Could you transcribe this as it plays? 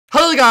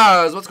Hey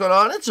guys, what's going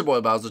on? It's your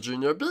boy Bowser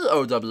Jr.,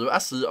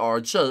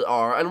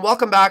 BOWSERJR, and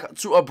welcome back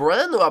to a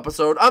brand new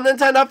episode of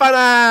Nintendo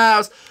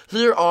Finance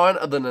here on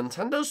the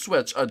Nintendo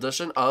Switch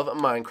edition of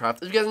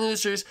Minecraft. If you guys are new to the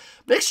series,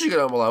 make sure you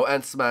go down below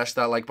and smash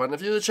that like button.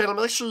 If you're new to the channel,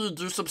 make sure you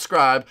do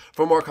subscribe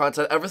for more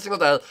content every single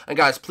day. And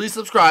guys, please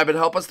subscribe and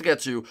help us to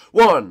get to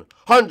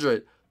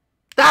 100,000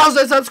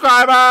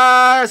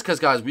 subscribers!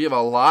 Because, guys, we have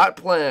a lot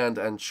planned,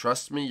 and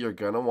trust me, you're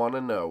going to want to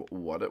know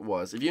what it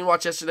was. If you didn't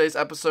watch yesterday's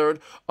episode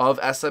of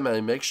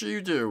SMA, make sure you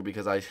do,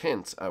 because I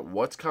hint at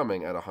what's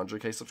coming at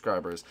 100k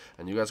subscribers,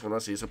 and you guys are going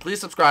to see. So please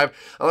subscribe,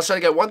 and let's try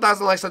to get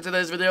 1,000 likes on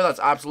today's video. That's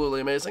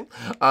absolutely amazing.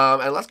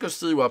 And let's go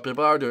see what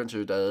people are doing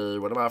today.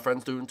 What are my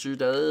friends doing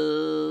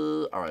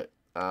today? All right,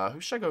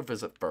 who should I go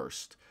visit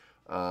first?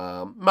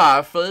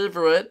 My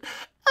favorite...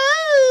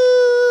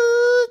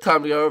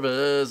 Time to go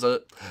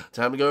visit.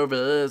 Time to go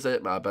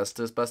visit my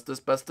bestest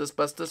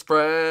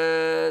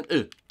friend.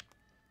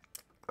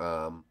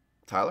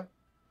 Tyler,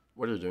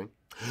 what are you doing?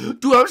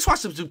 Dude, I'm just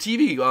watching some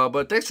TV,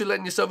 but thanks for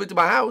letting yourself into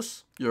my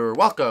house. You're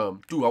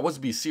welcome. Dude, I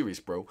wasn't being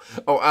serious, bro.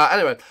 Oh,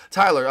 anyway,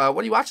 Tyler,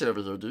 what are you watching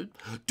over there, dude?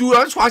 Dude,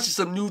 I'm just watching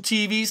some new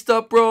TV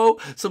stuff, bro.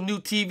 Some new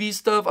TV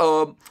stuff.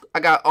 I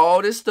got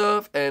all this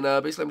stuff, and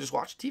basically I'm just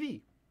watching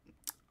TV.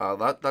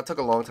 That took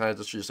a long time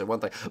to just say one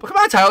thing. But come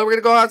on, Tyler, we're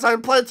gonna go outside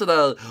and play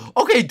today.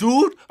 Okay,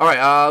 dude. All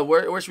right.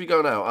 Where should we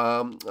go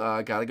now?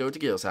 Gotta go to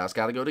Gil's house.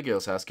 Gotta go to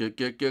Gil's house. Gil.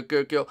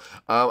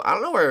 I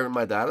don't know where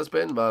my dad has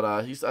been, but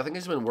I think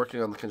he's been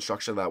working on the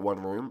construction of that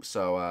one room.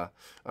 So I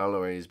don't know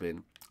where he's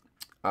been.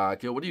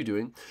 Gil, what are you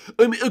doing?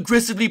 I'm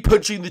aggressively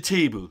punching the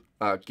table.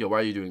 Gil, why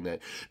are you doing that?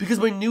 Because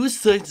my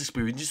newest science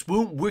experiment just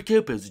won't work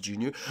out, Bowser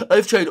Jr.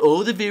 I've tried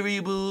all the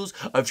variables,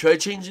 I've tried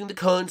changing the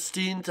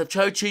constants, I've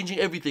tried changing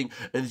everything,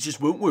 and it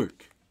just won't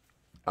work.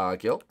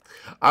 Gil,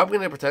 I'm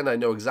going to pretend I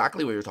know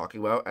exactly what you're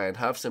talking about and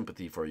have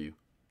sympathy for you.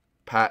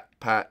 Pat.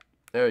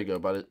 There you go,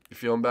 buddy. You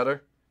feeling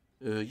better?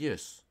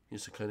 Yes.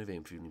 Yes, I kind of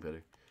am feeling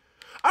better.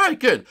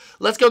 Alright, good.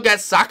 Let's go get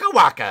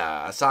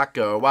Sakawaka.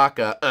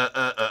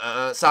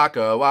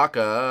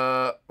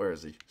 Sakawaka. Where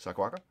is he?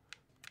 Sakawaka?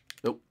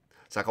 Nope.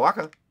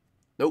 Sakawaka?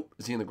 Nope.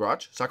 Is he in the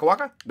garage?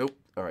 Sakawaka? Nope.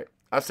 Alright.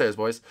 Upstairs,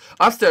 boys.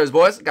 Upstairs,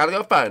 boys. Gotta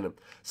go find him.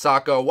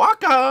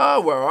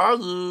 Sakawaka, where are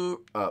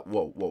you?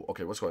 Whoa.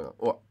 Okay, what's going on?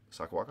 What?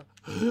 Sakawaka?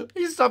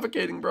 He's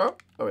suffocating, bro.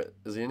 Alright,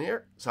 is he in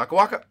here?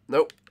 Sakawaka?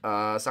 Nope.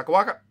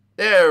 Sakawaka?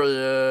 There he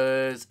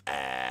is.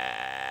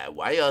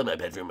 Why are you in my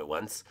bedroom at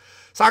once?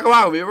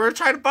 Sakawaka, we were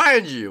trying to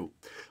find you.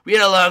 We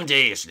had a long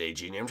day yesterday,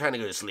 Junior. I'm trying to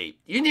go to sleep.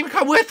 You didn't even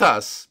come with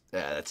us.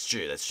 Yeah, that's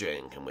true. I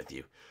didn't come with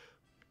you.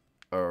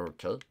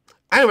 Okay.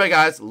 Anyway,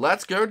 guys,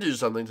 let's go do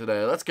something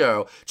today. Let's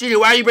go. Junior,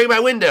 why are you bringing my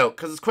window?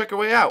 Because it's a quicker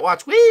way out.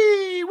 Watch.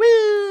 Whee!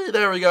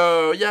 There we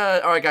go. Yeah.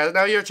 All right, guys.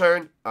 Now your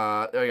turn.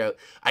 There we go.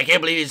 I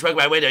can't believe you just broke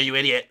my window, you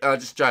idiot.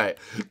 Just try it.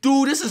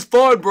 Dude, this is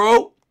fun,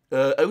 bro.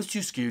 I was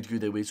too scared to go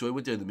that way, so I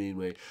went down the main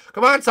way.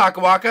 Come on,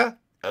 Sakawaka.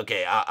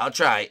 Okay, I'll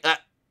try.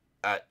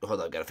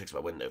 Hold on, gotta fix my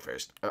window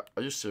first. Are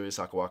you serious,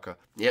 Sakawaka?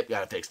 Yep,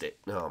 gotta fix it.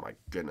 Oh my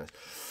goodness.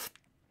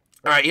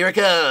 Alright, here I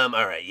come.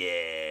 Alright,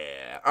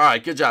 yeah.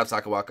 Alright, good job,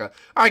 Sakawaka.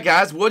 Alright,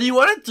 guys, what do you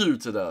want to do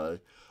today?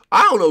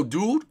 I don't know,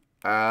 dude.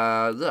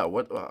 Yeah,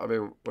 what are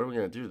we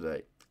gonna do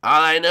today?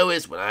 All I know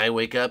is when I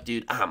wake up,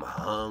 dude, I'm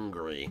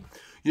hungry.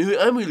 You know,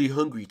 I'm really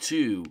hungry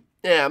too.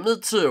 Yeah, me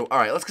too.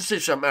 Alright, let's go see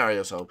if Chef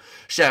Mario's home.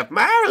 Chef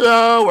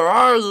Mario, where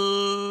are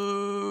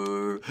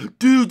you?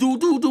 Dude,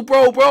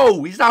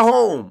 bro, he's not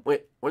home.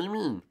 Wait, what do you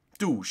mean?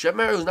 Dude, Chef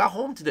Mario's not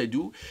home today,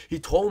 dude. He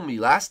told me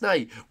last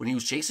night when he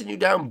was chasing you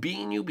down,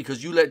 beating you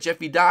because you let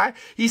Jeffy die,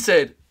 he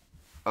said,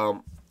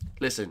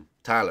 listen,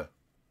 Tyler,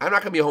 I'm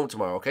not going to be home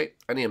tomorrow, okay?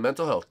 I need a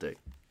mental health day.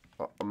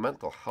 A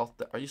mental health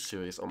day? Are you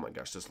serious? Oh my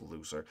gosh, this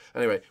loser.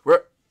 Anyway,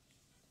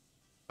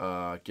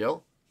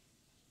 Gil?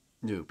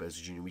 No,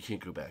 Bowser Jr., we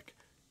can't go back.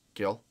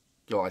 Gil,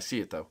 I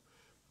see it though.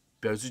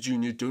 Bowser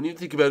Jr., don't even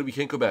think about it, we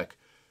can't go back.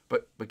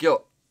 But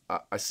Gil,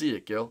 I see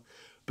it, Gil.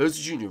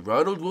 Bowser Jr.,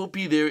 Ronald won't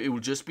be there, it will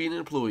just be an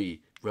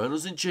employee.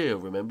 Ronald's in jail,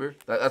 remember?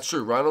 That's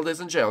true, Ronald is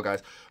in jail,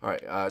 guys.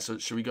 Alright, so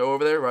should we go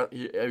over there?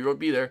 He won't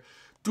be there.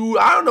 Dude,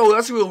 I don't know,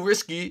 that's real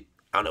risky.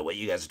 I don't know what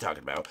you guys are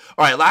talking about.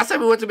 Alright, last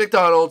time we went to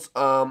McDonald's,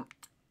 Ronald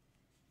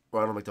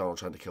McDonald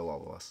trying to kill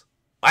all of us.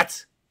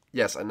 What?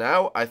 Yes, and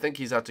now I think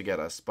he's out to get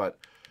us, but...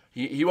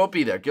 He won't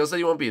be there. Gil said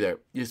he won't be there.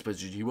 Yes, but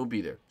he won't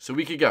be there. So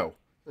we could go.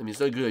 I mean, it's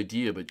not a good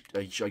idea, but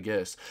I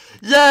guess.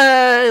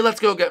 Yay!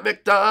 Let's go get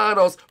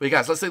McDonald's. Wait,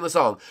 guys, let's sing the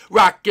song.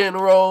 Rock and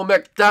roll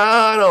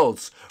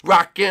McDonald's.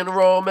 Rock and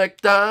roll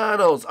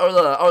McDonald's.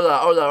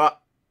 Hola.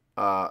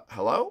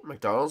 Hello?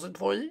 McDonald's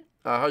employee?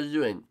 How are you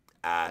doing?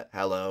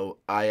 Hello.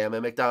 I am a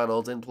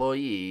McDonald's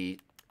employee.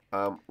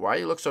 Why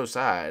you look so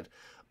sad?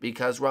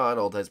 Because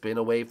Ronald has been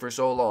away for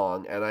so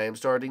long, and I am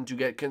starting to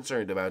get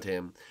concerned about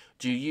him.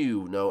 Do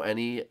you know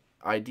any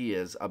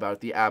ideas about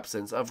the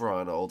absence of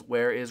Ronald?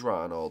 Where is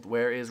Ronald?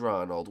 Where is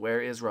Ronald?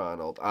 Where is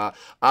Ronald?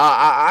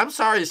 I'm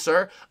sorry,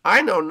 sir.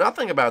 I know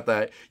nothing about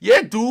that.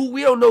 Yeah, dude,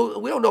 we don't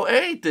know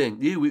anything.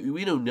 Yeah,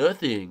 we know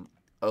nothing.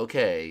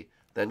 Okay,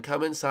 then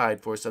come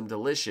inside for some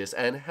delicious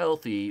and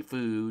healthy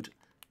food.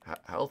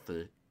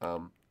 Healthy?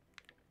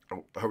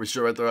 Are we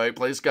sure we're at the right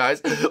place,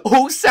 guys?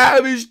 Oh,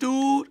 savage,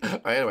 dude. All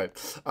right, anyway.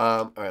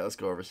 All right, let's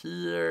go over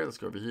here. Let's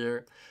go over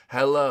here.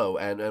 Hello,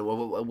 and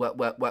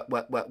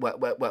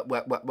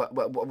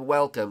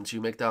welcome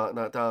to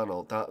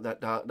McDonald's.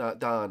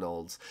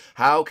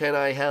 How can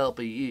I help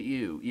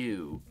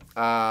you?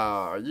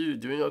 Are you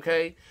doing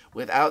okay?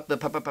 Without the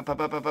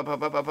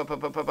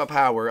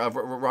power of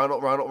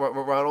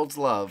Ronald's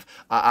love,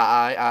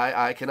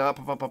 I cannot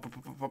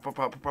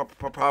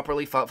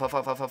properly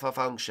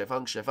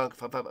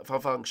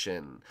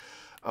function.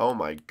 Oh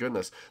my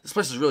goodness, this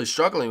place is really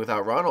struggling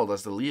without Ronald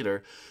as the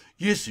leader.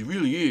 Yes, he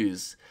really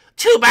is.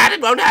 Too bad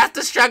it won't have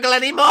to struggle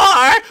anymore.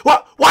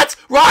 What?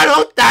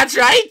 Ronald? That's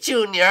right,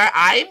 Junior.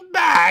 I'm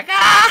back.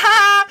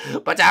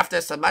 But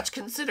after so much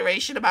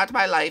consideration about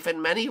my life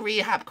and many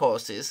rehab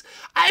courses,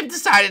 I've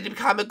decided to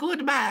become a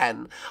good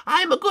man.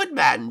 I'm a good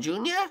man,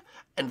 Junior.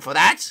 And for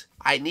that,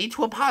 I need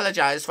to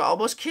apologize for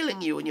almost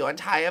killing you and your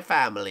entire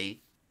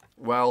family.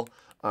 Well,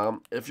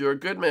 if you're a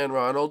good man,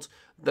 Ronald,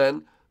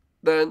 then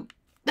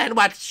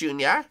what,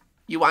 Junior?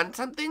 You want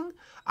something?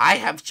 I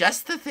have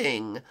just the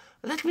thing.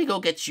 Let me go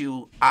get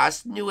you our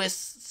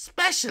newest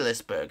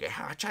specialist burger.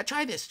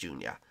 Try this,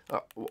 Junior.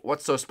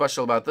 What's so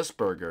special about this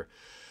burger?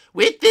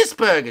 With this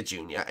burger,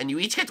 Junior, and you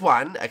each get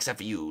one, except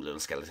for you, little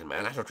skeleton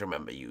man. I don't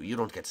remember you. You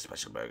don't get a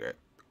special burger.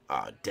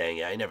 Oh, dang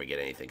it. I never get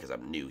anything because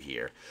I'm new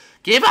here.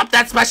 Give up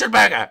that special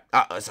burger!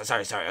 Oh,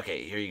 sorry.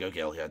 Okay, here you go,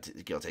 Gil. Here,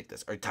 Gil, take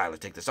this. Or Tyler,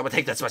 take this. I'm going to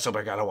take that special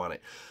burger. I don't want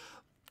it.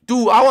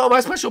 Dude, I want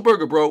my special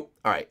burger, bro. All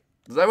right.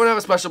 Does everyone have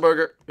a special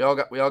burger? We all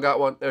got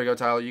one. There you go,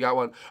 Tyler. You got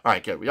one. All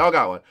right, good. We all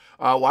got one.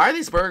 Why are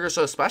these burgers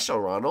so special,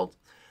 Ronald?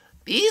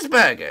 These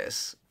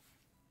burgers,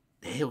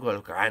 they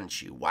will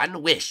grant you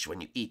one wish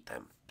when you eat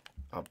them.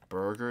 A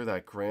burger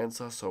that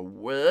grants us a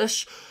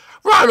wish?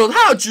 Ronald,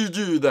 how'd you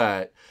do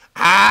that?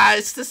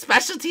 It's the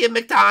specialty of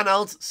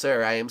McDonald's.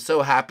 Sir, I am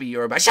so happy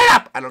you're about... Shut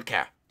up! I don't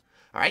care.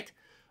 All right?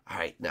 All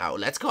right, now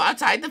let's go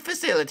outside the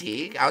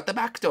facility, out the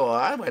back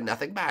door, where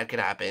nothing bad can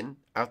happen.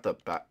 Out the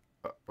back...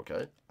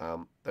 okay.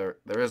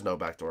 There is no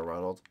back door,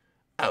 Ronald.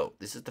 Oh,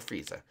 this is the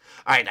freezer.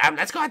 All right,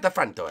 let's go out the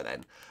front door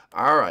then.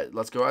 All right,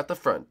 let's go out the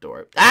front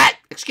door.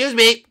 Excuse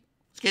me,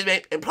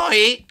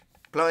 employee.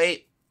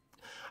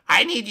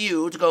 I need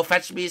you to go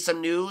fetch me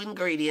some new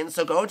ingredients.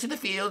 So go to the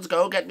fields,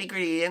 go get me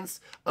ingredients.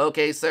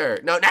 Okay, sir.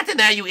 No, not in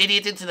there, you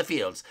idiot. Into the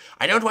fields.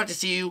 I don't want to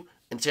see you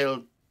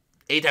until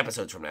 8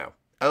 episodes from now.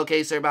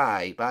 Okay, sir.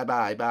 Bye, sir.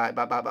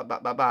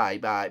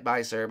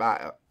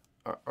 Bye.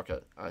 Okay,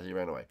 he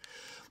ran away.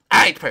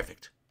 All right,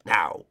 perfect.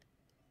 Now,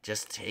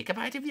 just take a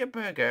bite of your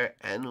burger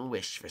and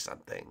wish for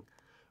something.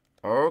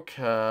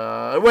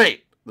 Okay.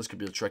 Wait. This could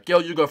be a trick.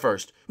 Gil, you go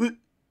first.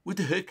 What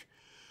the heck?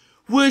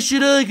 Why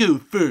should I go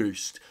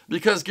first?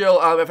 Because, Gil,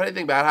 if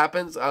anything bad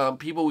happens,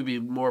 people would be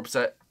more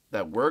upset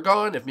that we're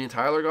gone, if me and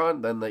Tyler are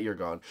gone, than that you're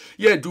gone.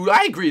 Yeah, dude,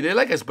 I agree. They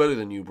like us better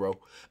than you, bro.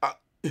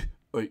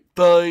 Alright,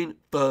 fine.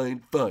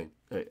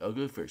 Alright, I'll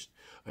go first.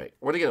 Alright,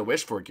 what are you going to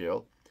wish for,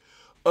 Gil?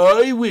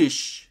 I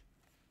wish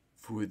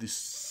for the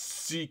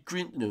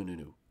secret...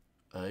 No.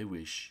 I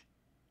wish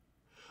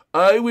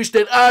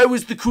that I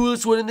was the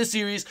coolest one in the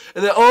series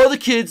and that all the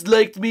kids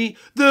liked me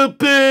the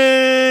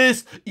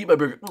best. Eat my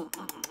burger.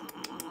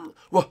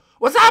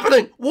 What's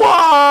happening?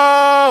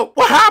 Whoa!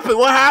 What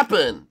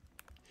happened?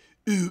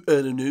 Ooh,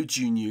 I don't know,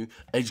 Junior.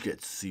 I just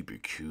got super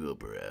cool,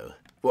 bro.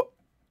 What?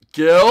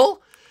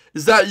 Gil?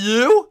 Is that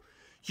you?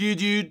 You,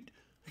 dude.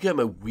 I got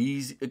my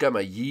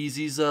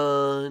Yeezys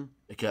on.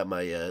 I got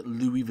my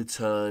Louis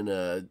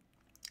Vuitton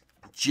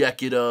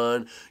jacket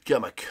on,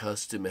 got my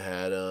custom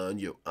hat on.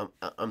 Yo,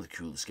 I'm the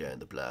coolest guy in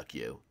the block,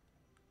 yo.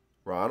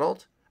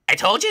 Ronald? I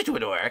told you it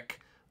would work.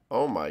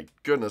 Oh my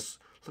goodness.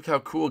 Look how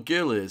cool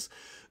Gil is.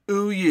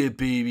 Oh yeah,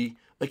 baby.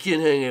 I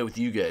can't hang out with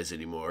you guys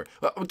anymore.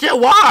 Get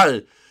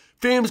why?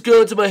 Fame's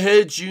going to my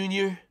head,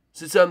 Junior.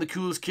 Since I'm the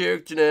coolest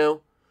character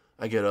now.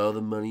 I got all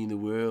the money in the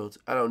world.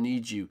 I don't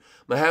need you.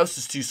 My house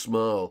is too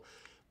small.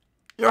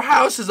 Your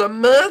house is a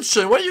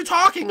mansion. What are you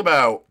talking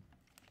about?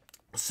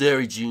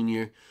 Sorry,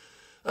 Junior.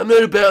 I'm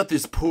not about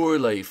this poor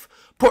life.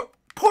 Poor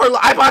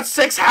life. I bought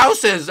 6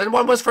 houses, and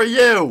one was for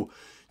you.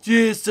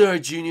 Yeah,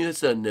 sorry, Junior.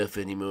 That's not enough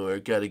anymore.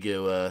 Gotta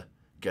go.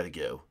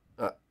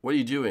 What are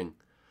you doing?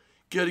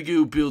 Gotta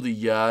go build a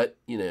yacht.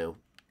 You know,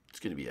 it's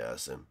gonna be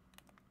awesome.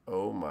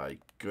 Oh my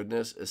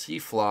goodness. Is he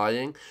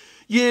flying?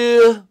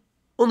 Yeah.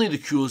 Only the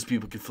coolest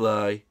people can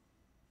fly.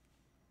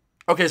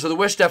 Okay, so the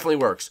wish definitely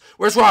works.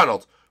 Where's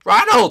Ronald?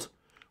 Ronald!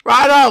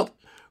 Come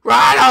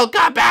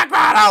back,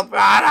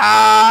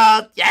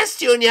 Ronald! Yes,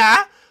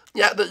 Junior!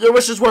 Yeah, your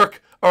wishes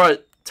work. All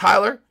right,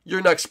 Tyler,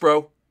 you're next,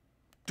 bro.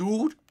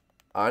 Dude,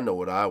 I know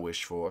what I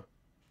wish for.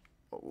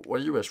 What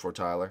do you wish for,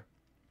 Tyler?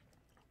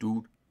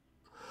 Dude,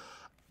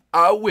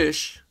 I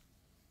wish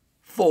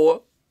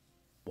for...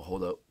 Well,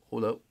 hold up.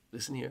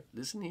 Listen here.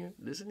 I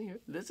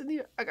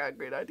got a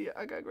great idea.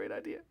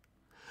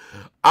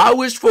 I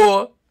wish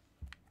for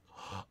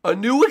a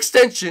new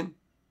extension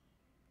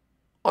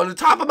on the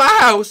top of my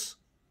house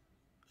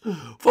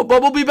for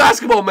Bumblebee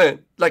Basketball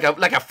Man, like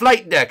a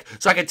flight deck,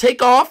 so I can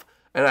take off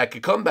and I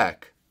can come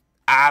back.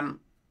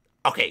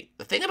 okay,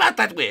 the thing about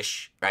that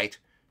wish, right?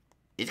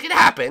 It's gonna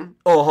happen.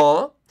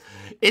 Uh-huh.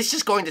 It's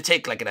just going to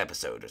take like an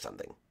episode or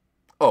something.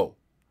 Oh.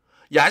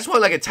 Yeah, I just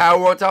want like a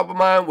tower on top of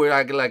mine where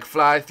I can like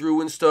fly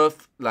through and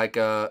stuff. Like,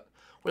 well,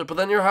 but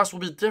then your house will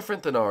be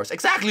different than ours.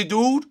 Exactly,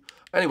 dude.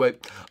 Anyway,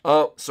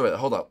 sorry,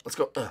 hold up. Let's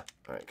go. All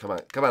right, come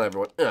on,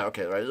 everyone.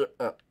 Okay, right.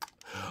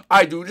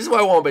 Alright, dude, this is what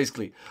I want,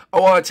 basically. I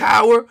want a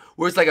tower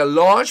where it's like a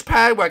launch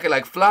pad where I can,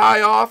 like,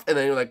 fly off and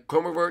then, like,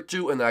 come over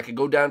to, and then I can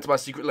go down to my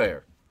secret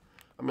lair.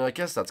 I mean, I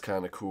guess that's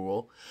kind of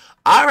cool.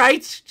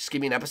 Alright, just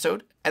give me an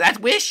episode, and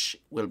that wish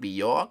will be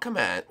your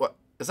command. What?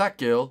 Is that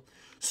Gil?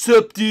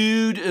 Sup,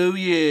 dude? Oh,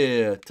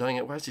 yeah. Dang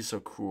it, why is he so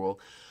cool?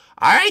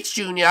 Alright,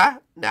 Junior,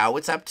 now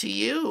it's up to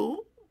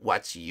you.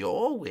 What's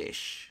your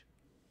wish?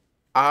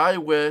 I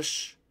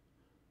wish.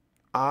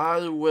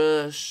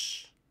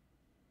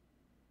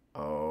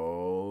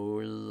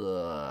 Oh,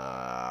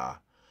 yeah.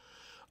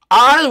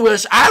 I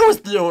wish I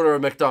was the owner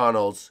of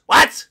McDonald's.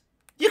 What?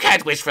 You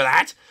can't wish for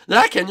that. No,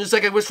 I can. Just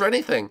like I wish for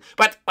anything.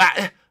 But,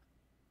 and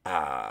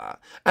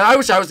I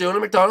wish I was the owner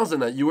of McDonald's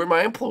and that you were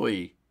my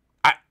employee.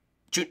 Are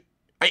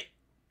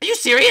you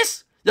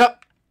serious?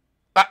 Yep.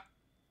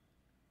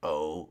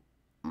 Oh,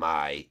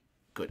 my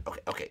good.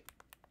 Okay.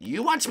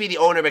 You want to be the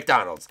owner of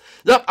McDonald's?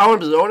 Yep, I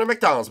want to be the owner of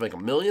McDonald's,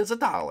 making millions of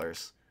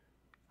dollars.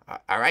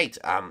 All right,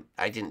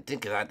 I didn't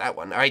think of that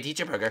one. All right, eat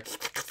your burger.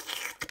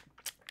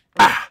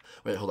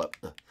 Wait, hold up.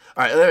 All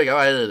right, there we go.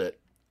 I did it.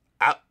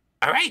 All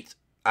right,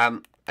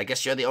 I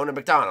guess you're the owner of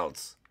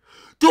McDonald's.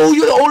 Dude,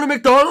 you're the owner of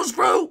McDonald's,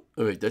 bro?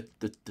 Oh, wait, that's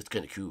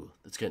kind of cool.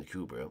 That's kind of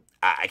cool, bro.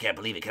 I can't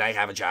believe it. Can I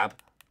have a job?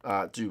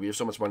 Dude, we have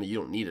so much money, you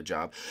don't need a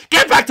job.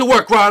 Get back to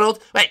work,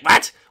 Ronald! Wait,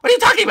 what? What are you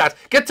talking about?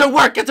 Get to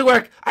work, get to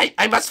work!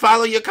 I must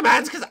follow your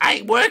commands because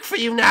I work for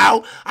you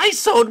now! I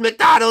sold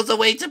McDonald's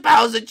away to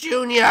Bowser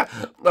Jr.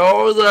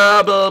 Oh,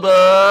 blah, blah,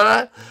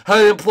 blah.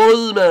 Hi,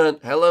 employee man.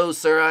 Hello,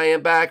 sir, I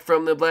am back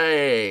from the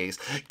blaze.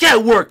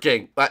 Get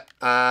working! What,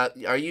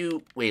 are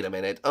you... Wait a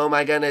minute. Oh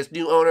my goodness,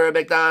 new owner of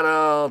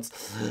McDonald's.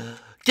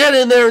 Get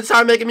in there and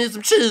start making me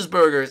some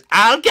cheeseburgers.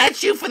 I'll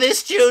get you for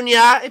this,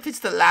 Junior. If it's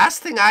the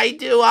last thing I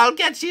do, I'll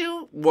get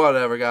you.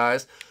 Whatever,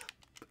 guys.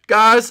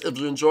 Guys, if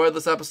you enjoyed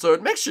this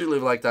episode, make sure you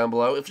leave a like down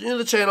below. If you're new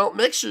to the channel,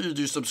 make sure you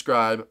do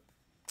subscribe.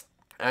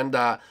 And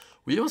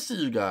we will see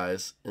you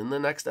guys in the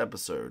next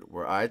episode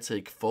where I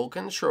take full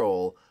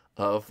control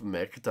of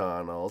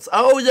McDonald's.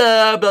 Oh,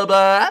 yeah,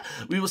 bye-bye.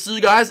 We will see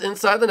you guys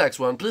inside the next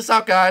one. Peace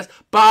out, guys.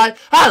 Bye.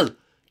 Hell,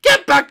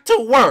 get back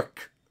to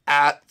work.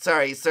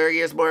 Sorry, sir,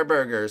 here's more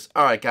burgers.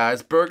 Alright,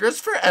 guys,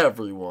 burgers for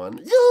everyone.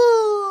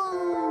 Yeah!